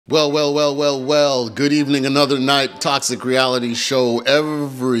Well. Good evening. Another night. Toxic Reality Show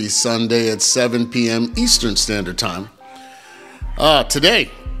every Sunday at 7 p.m. Eastern Standard Time. Today,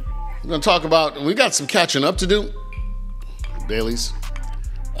 we're going to talk about, we got some catching up to do. Dailies.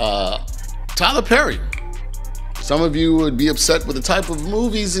 Tyler Perry. Some of you would be upset with the type of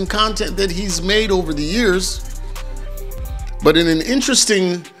movies and content that he's made over the years. But in an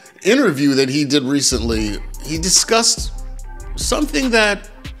interesting interview that he did recently, he discussed something that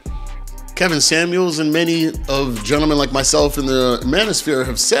Kevin Samuels and many of gentlemen like myself in the manosphere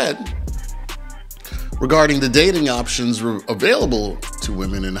have said regarding the dating options available to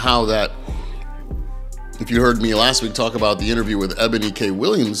women, and how that, if you heard me last week talk about the interview with Ebony K.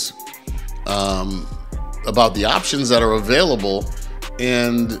 Williams, about the options that are available,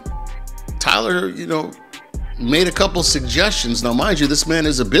 and Tyler, made a couple suggestions. Now, mind you, this man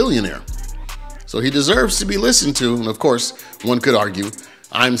is a billionaire, so he deserves to be listened to. And of course, one could argue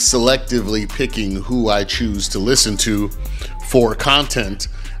I'm selectively picking who I choose to listen to for content,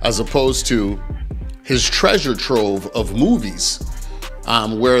 as opposed to his treasure trove of movies,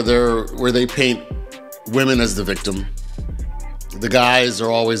 where they paint women as the victim. The guys are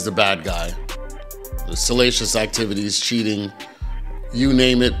always the bad guy. The salacious activities, cheating, you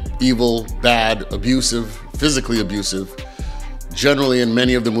name it, evil, bad, abusive, physically abusive. Generally, in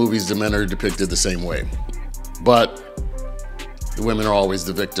many of the movies, the men are depicted the same way. But the women are always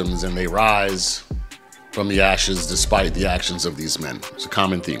the victims, and they rise from the ashes despite the actions of these men. It's a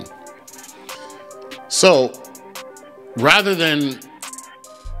common theme. So, rather than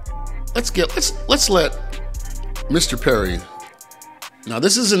let's let Mr. Perry. Now,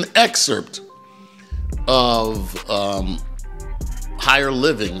 this is an excerpt of Higher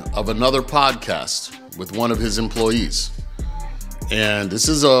Living, of another podcast with one of his employees. And this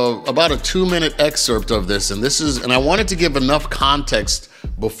is about a 2-minute excerpt of this. And I wanted to give enough context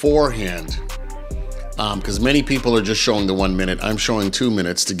beforehand, because many people are just showing the 1 minute. I'm showing 2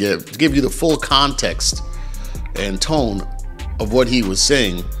 minutes to give you the full context and tone of what he was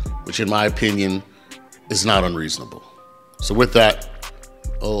saying, which in my opinion is not unreasonable. So with that,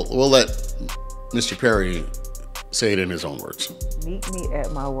 we'll let Mr. Perry say it in his own words. Meet me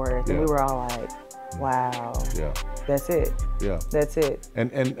at my worst. Yeah. And we were all like, wow. Yeah. That's it. Yeah. That's it.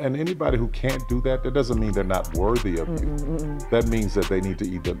 And anybody who can't do that, that doesn't mean they're not worthy of you. That means that they need to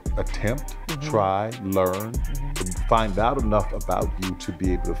either attempt, try, learn, find out enough about you to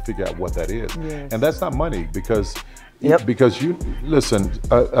be able to figure out what that is. Yes. And that's not money, because you listen,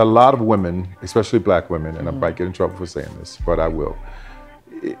 a lot of women, especially black women, and I might get in trouble for saying this, but I will.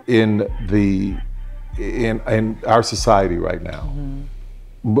 In our society right now,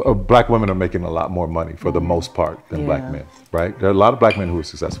 black women are making a lot more money for the most part than black men, right? There are a lot of black men who are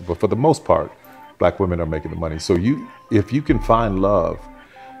successful, but for the most part, black women are making the money. So if you can find love,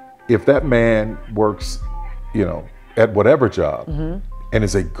 if that man works, at whatever job, and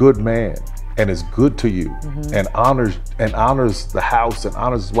is a good man and is good to you, and honors the house and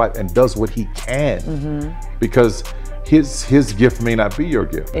honors his wife and does what he can, because his gift may not be your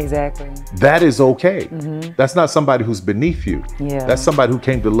gift. Exactly. That is okay. That's not somebody who's beneath you. Yeah. That's somebody who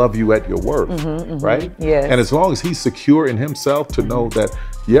came to love you at your worth, right? Yes. And as long as he's secure in himself to know that,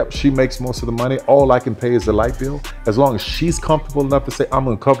 yep, she makes most of the money, all I can pay is the light bill. As long as she's comfortable enough to say, I'm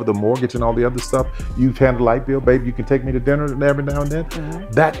gonna cover the mortgage and all the other stuff, you've handled the light bill, baby, you can take me to dinner every now and then.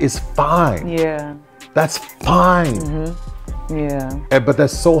 That is fine. Yeah. That's fine. Yeah. But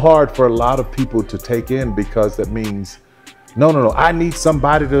that's so hard for a lot of people to take in, because that means, no, I need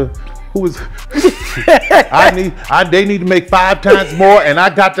somebody they need to make 5 times more, and I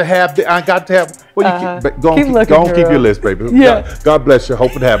got to have, well, go on, keep your list, baby. Yeah. God bless you,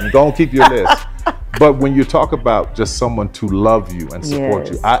 hope it happens. Go on, keep your list. But when you talk about just someone to love you and support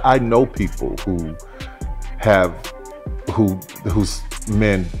you, I know people whose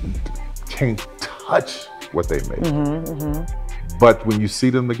men can't touch what they make. But when you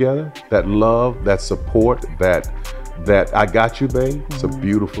see them together, that love, that support, that I got you, babe, it's a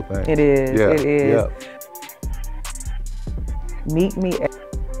beautiful thing. It is. Yeah. It is. Yeah. Meet me at...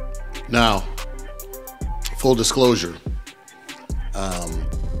 Now, full disclosure,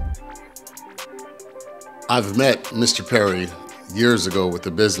 I've met Mr. Perry years ago with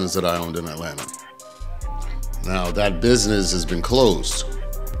the business that I owned in Atlanta. Now, that business has been closed,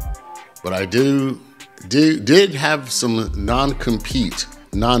 but I did have some non-compete,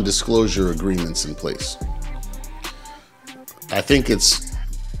 non-disclosure agreements in place. I think it's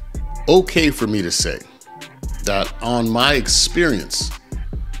okay for me to say that on my experience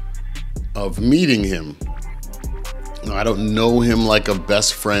of meeting him, I don't know him like a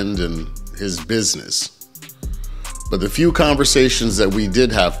best friend in his business, But the few conversations that we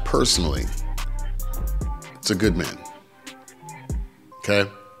did have personally, it's a good man. Okay?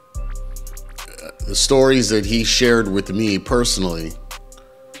 The stories that he shared with me personally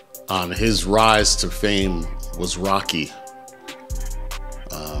on his rise to fame was rocky,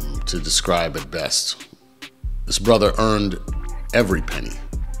 to describe at best. This brother earned every penny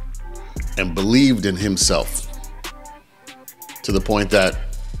and believed in himself to the point that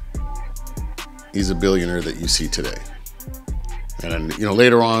he's a billionaire that you see today. And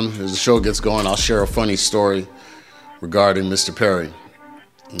later on, as the show gets going, I'll share a funny story regarding Mr. Perry,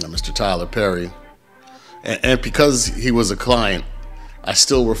 Mr. Tyler Perry. And because he was a client, I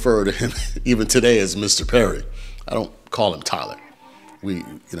still refer to him even today as Mr. Perry. I don't call him Tyler.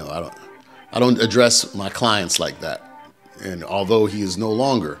 I don't address my clients like that. And although he is no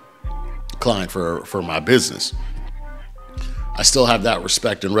longer a client for my business, I still have that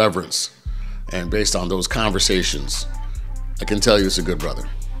respect and reverence. And based on those conversations, I can tell you it's a good brother.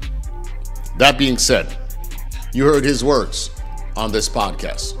 That being said, you heard his words on this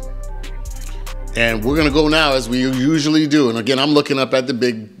podcast. And we're going to go now as we usually do. And again, I'm looking up at the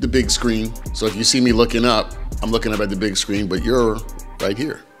big screen. So if you see me looking up, I'm looking up at the big screen, but you're right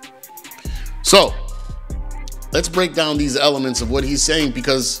here. So let's break down these elements of what he's saying,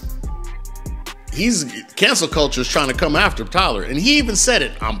 because cancel culture is trying to come after Tyler. And he even said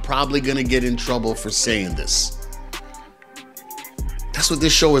it. I'm probably going to get in trouble for saying this. That's what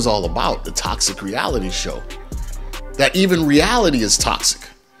this show is all about. The toxic reality show. That even reality is toxic.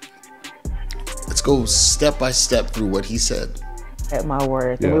 Let's go step by step through what he said. At my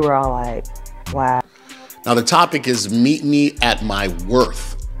worth. And we were all like, wow. Now the topic is meet me at my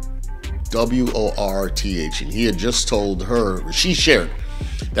worth. WORTH. And he had just told her, she shared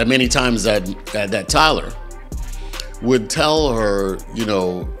that many times that Tyler would tell her,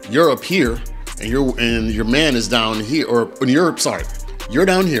 you're up here and your man is down here, you're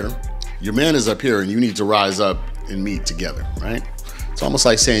down here, your man is up here, and you need to rise up and meet together, right? It's almost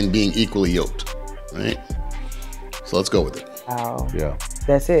like saying being equally yoked, right? So let's go with it. Wow. Yeah.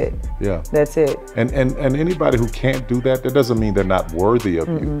 That's it. Yeah. That's it. And anybody who can't do that doesn't mean they're not worthy of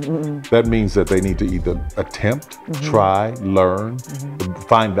you. That means that they need to either attempt, try, learn,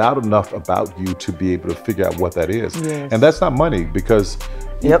 find out enough about you to be able to figure out what that is. Yes. And that's not money, because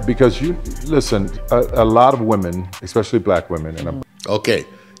you listen, a lot of women, especially black women, and okay,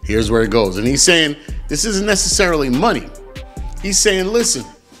 here's where it goes. And he's saying this isn't necessarily money. He's saying, listen,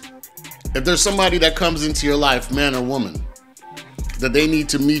 if there's somebody that comes into your life, man or woman, that they need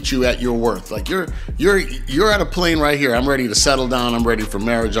to meet you at your worth. Like you're at a plane right here. I'm ready to settle down. I'm ready for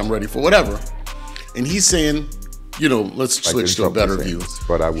marriage. I'm ready for whatever. And he's saying, let's switch to a better view.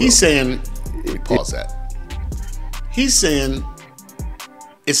 But I will. He's saying, pause that. He's saying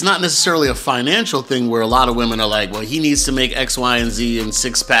it's not necessarily a financial thing where a lot of women are like, well, he needs to make X, Y, and Z and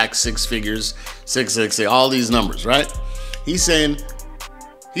 6-pack, 6 figures, 6, all these numbers, right? He's saying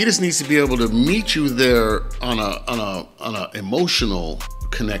he just needs to be able to meet you there on a emotional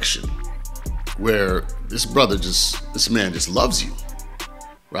connection where this man just loves you,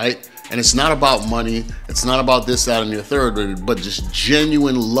 right? And it's not about money. It's not about this, that, and the third, but just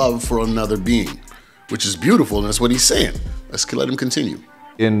genuine love for another being, which is beautiful. And that's what he's saying. Let's let him continue.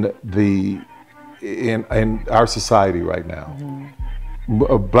 In our society right now,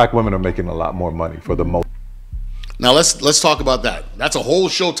 black women are making a lot more money for the most. Now let's talk about that. That's a whole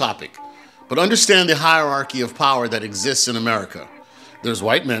show topic. But understand the hierarchy of power that exists in America. There's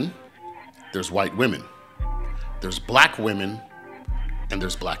white men, there's white women, there's black women, and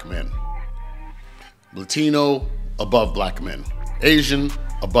there's black men. Latino above black men, Asian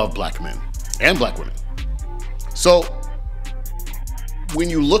above black men, and black women. So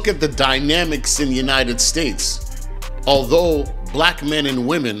when you look at the dynamics in the United States, although black men and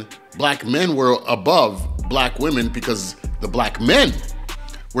women, black men were above black women because the black men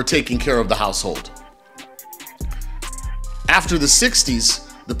were taking care of the household. After the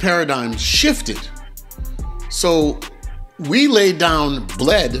 60s, the paradigm shifted. So we laid down,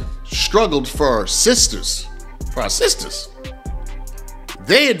 bled, struggled for our sisters.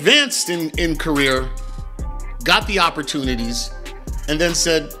 They advanced in career, got the opportunities, and then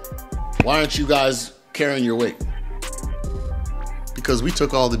said, why aren't you guys carrying your weight? Because we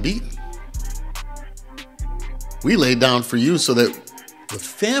took all the beating. We laid down for you so that the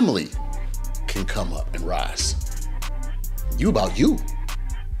family can come up and rise. You about you.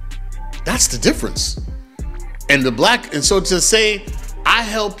 That's the difference. And so to say, I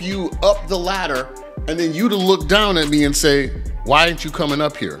help you up the ladder, and then you to look down at me and say, why aren't you coming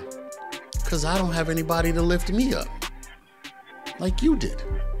up here? Because I don't have anybody to lift me up like you did.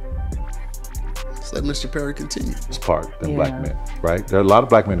 Let's let Mr. Perry continue. Part than black men, right? There are a lot of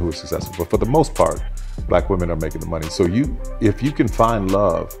black men who are successful, but for the most part, black women are making the money. So if you can find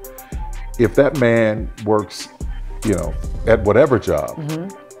love, if that man works, at whatever job,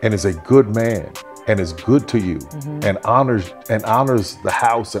 and is a good man and is good to you, and honors the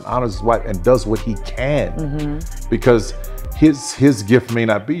house and honors his wife and does what he can, because his gift may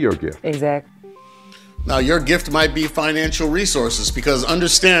not be your gift. Exactly. Now, your gift might be financial resources, because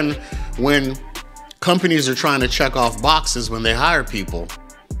understand, when companies are trying to check off boxes when they hire people,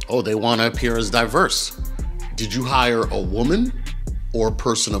 they want to appear as diverse. Did you hire a woman or a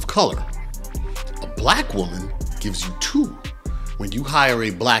person of color? A black woman gives you 2. When you hire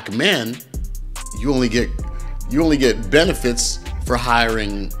a black man, you only get benefits for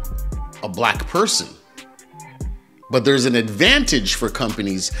hiring a black person. But there's an advantage for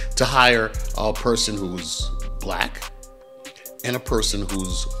companies to hire a person who's black and a person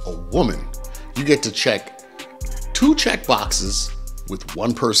who's a woman. You get to check 2 check boxes with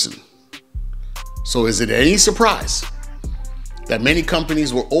 1 person. So is it any surprise that many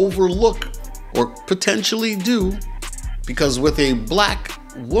companies will overlook or potentially do, because with a black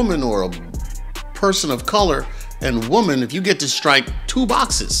woman or a person of color and woman, if you get to strike 2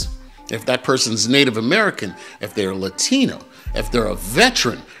 boxes, if that person's Native American, if they're Latino, if they're a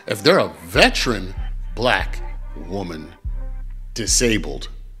veteran black woman, disabled,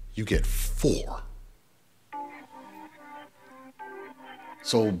 you get 4.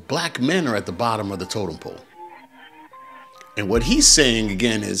 So black men are at the bottom of the totem pole. And what he's saying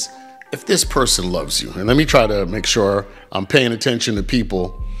again is, if this person loves you, and let me try to make sure I'm paying attention to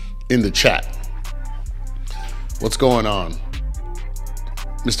people in the chat. What's going on?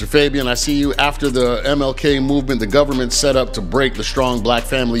 Mr. Fabian, I see you. After the MLK movement, the government set up to break the strong black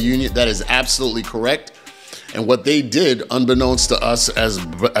family unit. That is absolutely correct. And what they did, unbeknownst to us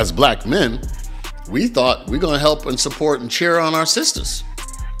as black men, we thought we're going to help and support and cheer on our sisters.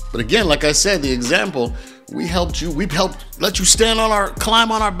 But again, like I said, the example, we helped let you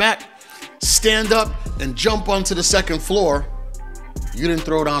climb on our back, stand up and jump onto the 2nd floor. You didn't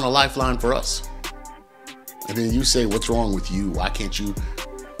throw down a lifeline for us. And then you say, what's wrong with you? Why can't you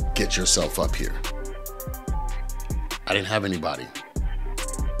get yourself up here? I didn't have anybody,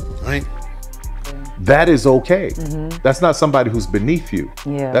 right? That is okay. That's not somebody who's beneath you.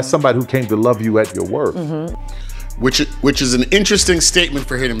 That's somebody who came to love you at your worth. Which is an interesting statement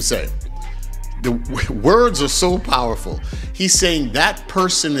for him to say. The words are so powerful. He's saying that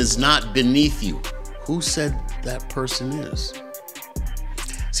person is not beneath you. Who said that person is?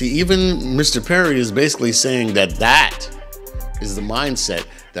 See, even Mr. Perry is basically saying that is the mindset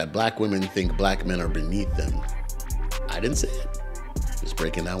that black women think black men are beneath them. I didn't say it. Just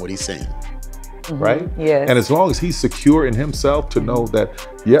breaking down what he's saying. Right? Yes. And as long as he's secure in himself to know that,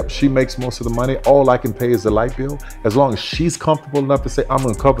 yep, she makes most of the money, all I can pay is the light bill, as long as she's comfortable enough to say, I'm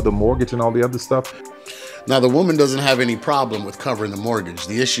going to cover the mortgage and all the other stuff. Now, the woman doesn't have any problem with covering the mortgage.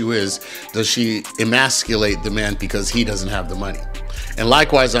 The issue is, does she emasculate the man because he doesn't have the money? And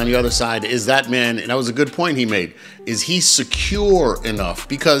likewise, on the other side, is that man, and that was a good point he made, is he secure enough?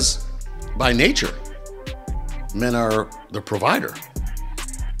 Because by nature, men are the provider,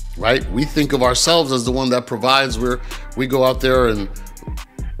 right? We think of ourselves as the one that provides, where we go out there and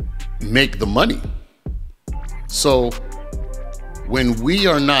make the money. So when we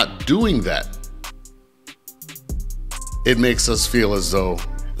are not doing that, it makes us feel as though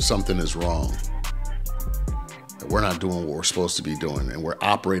something is wrong. That we're not doing what we're supposed to be doing, and we're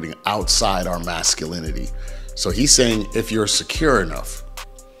operating outside our masculinity. So he's saying, if you're secure enough.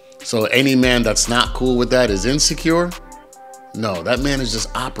 So any man that's not cool with that is insecure? No, that man is just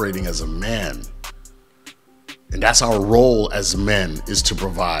operating as a man. And that's our role as men, is to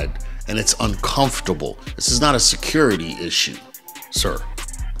provide. And it's uncomfortable. This is not a security issue, sir.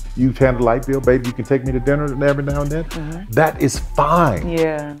 You've had a light bill, baby, you can take me to dinner every now and then. That is fine.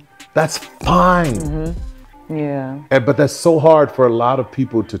 Yeah. That's fine. Yeah. But that's so hard for a lot of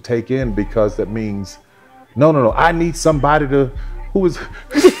people to take in, because that means, no, I need somebody to, who is,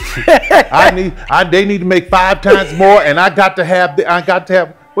 they need to make 5 times more, and I got to have,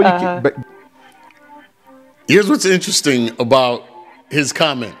 well, you can't, but. Here's what's interesting about his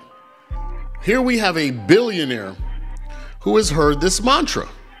comment. Here we have a billionaire who has heard this mantra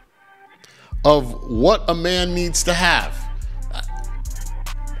of what a man needs to have.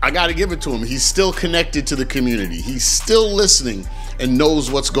 I got to give it to him. He's still connected to the community. He's still listening and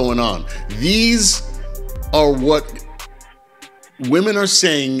knows what's going on. These are what women are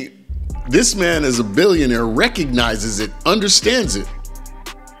saying. This man is a billionaire, recognizes it, understands it,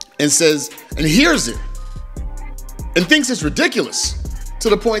 and says, and hears it, and thinks it's ridiculous. to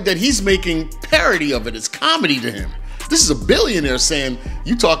the point that he's making parody of it. It's comedy to him. This is a billionaire saying,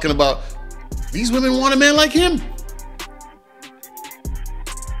 you talking about these women want a man like him.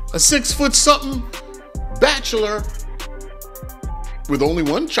 A 6-foot-something bachelor with only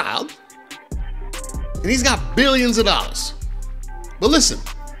one child. And he's got billions of dollars. But listen.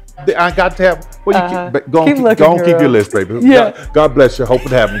 I got to have, well, you go on, keep your list, baby. Yeah. God bless you. Hope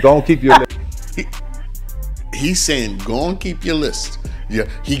it happens. Go on, keep your list. He's saying, go on, keep your list. Yeah,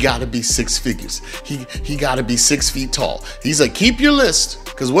 he got to be 6 figures. He got to be 6 feet tall. He's like, keep your list,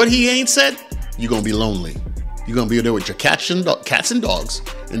 because what he ain't said, you're going to be lonely. You're going to be there with your cats and dogs,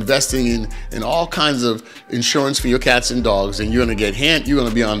 investing in all kinds of insurance for your cats and dogs, and you're going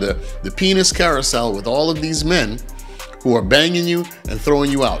to be on the penis carousel with all of these men who are banging you and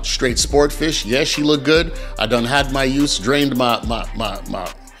throwing you out. Straight sport fish. Yes, she looked good. I done had my use, drained my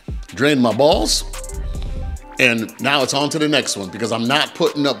balls. And now it's on to the next one, because I'm not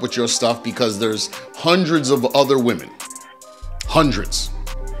putting up with your stuff, because there's hundreds of other women. Hundreds.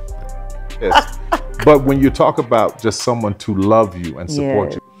 Yes. But when you talk about just someone to love you and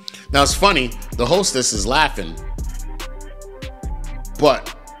support you. Now it's funny, the hostess is laughing.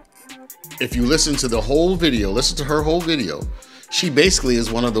 But if you listen to the whole video, listen to her whole video, she basically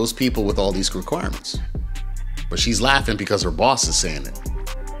is one of those people with all these requirements. But she's laughing because her boss is saying it.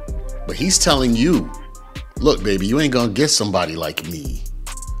 But he's telling you, look, baby, you ain't gonna get somebody like me.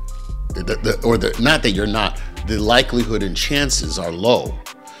 Not that you're not, the likelihood and chances are low.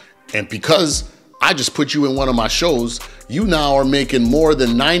 And because I just put you in one of my shows, you now are making more than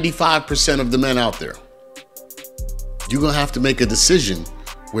 95% of the men out there. You're gonna have to make a decision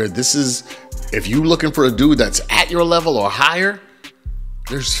where this is, if you're looking for a dude that's at your level or higher,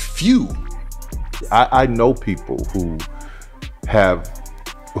 there's few. I know people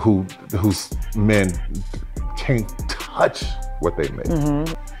whose men can't touch what they make.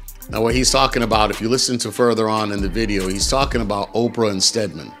 Mm-hmm. Now what he's talking about, if you listen to further on in the video, he's talking about Oprah and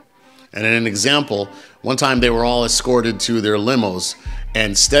Stedman. And in an example, one time they were all escorted to their limos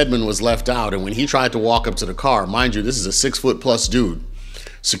and Stedman was left out. And when he tried to walk up to the car, mind you, this is a 6-foot+ dude,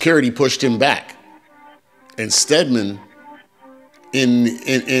 security pushed him back. And Stedman,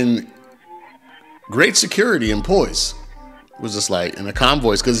 in great security and poise, was just like, in a calm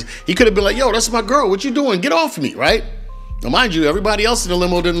voice, because he could have been like, yo, that's my girl, what you doing? Get off me, right? Now, mind you, everybody else in the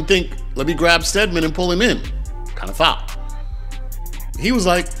limo didn't think, let me grab Stedman and pull him in. Kind of foul. He was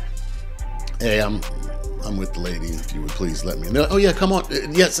like, hey, I'm with the lady, if you would please let me in. Oh yeah, come on.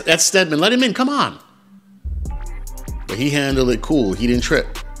 Yes, that's Stedman, let him in, come on. But he handled it cool, he didn't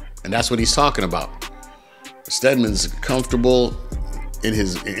trip. And that's what he's talking about. Stedman's comfortable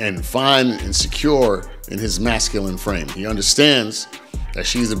and fine and secure in his masculine frame. He understands that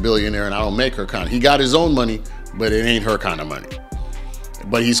she's a billionaire and I don't make her kind. He got his own money, but it ain't her kind of money.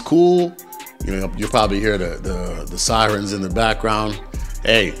 But he's cool. You know, you'll probably hear the sirens in the background.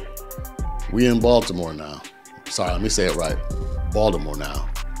 Hey, we in Baltimore now. Sorry, let me say it right. Baltimore now.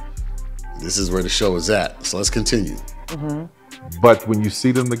 This is where the show is at. So let's continue. Mm-hmm. But when you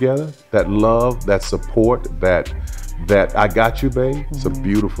see them together, that love, that support, that I got you, babe, it's a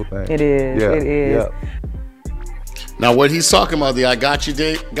beautiful thing. It is. Yeah, it is. Yeah. Now, what he's talking about, the I got you,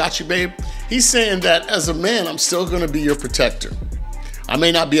 babe, he's saying that as a man, I'm still going to be your protector. I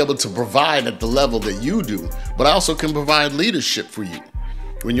may not be able to provide at the level that you do, but I also can provide leadership for you.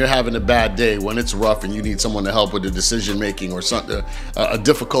 When you're having a bad day, when it's rough and you need someone to help with the decision making or something, a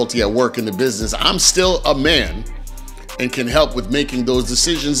difficulty at work in the business, I'm still a man and can help with making those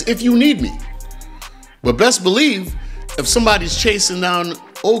decisions if you need me. But best believe, if somebody's chasing down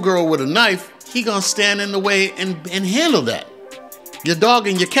old girl with a knife, he gonna stand in the way and handle that. Your dog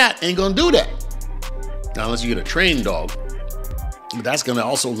and your cat ain't gonna do that. Now, unless you get a trained dog. But that's gonna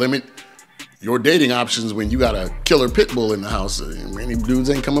also limit your dating options when you got a killer pit bull in the house. Many dudes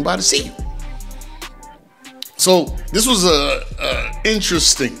ain't coming by to see you. So this was a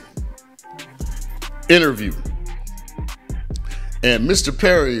interesting interview. And Mr.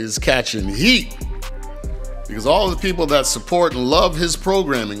 Perry is catching heat because all the people that support and love his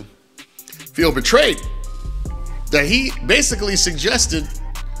programming feel betrayed. That he basically suggested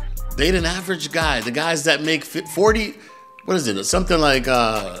date an average guy, the guys that make 40, what is it? Something like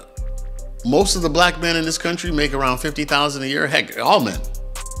most of the black men in this country make around $50,000 a year. Heck, all men.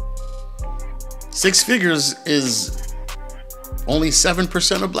 6 figures is only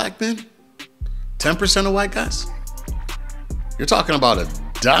 7% of black men, 10% of white guys. You're talking about a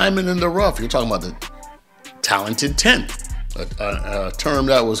diamond in the rough. You're talking about the talented 10, a term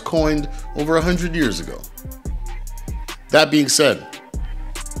that was coined over 100 years ago. That being said,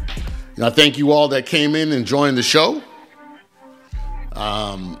 I thank you all that came in and joined the show.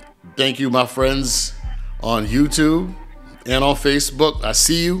 Thank you, my friends on YouTube and on Facebook. I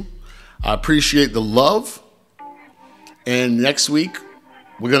see you. I appreciate the love. And next week,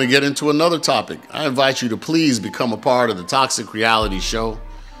 we're going to get into another topic. I invite you to please become a part of the Toxic Reality Show.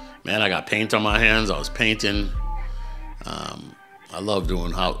 Man, I got paint on my hands. I was painting. I love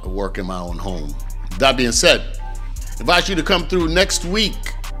doing work in my own home. That being said, I invite you to come through next week,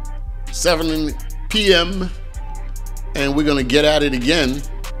 7 p.m., and we're going to get at it again.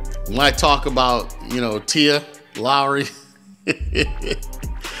 We might talk about, Tia Lowry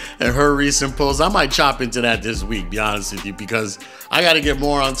and her recent post. I might chop into that this week, be honest with you, because I got to get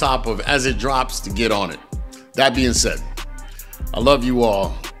more on top of as it drops to get on it. That being said, I love you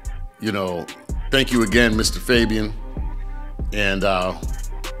all. Thank you again, Mr. Fabian. And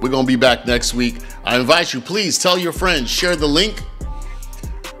we're going to be back next week. I invite you, please tell your friends, share the link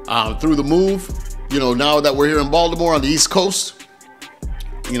through the move. Now that we're here in Baltimore on the East Coast,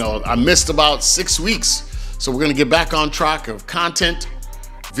 I missed about 6 weeks. So we're going to get back on track of content,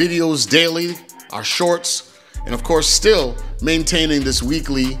 videos daily, our shorts, and of course, still maintaining this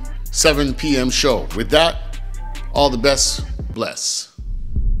weekly 7 p.m. show. With that, all the best. Bless.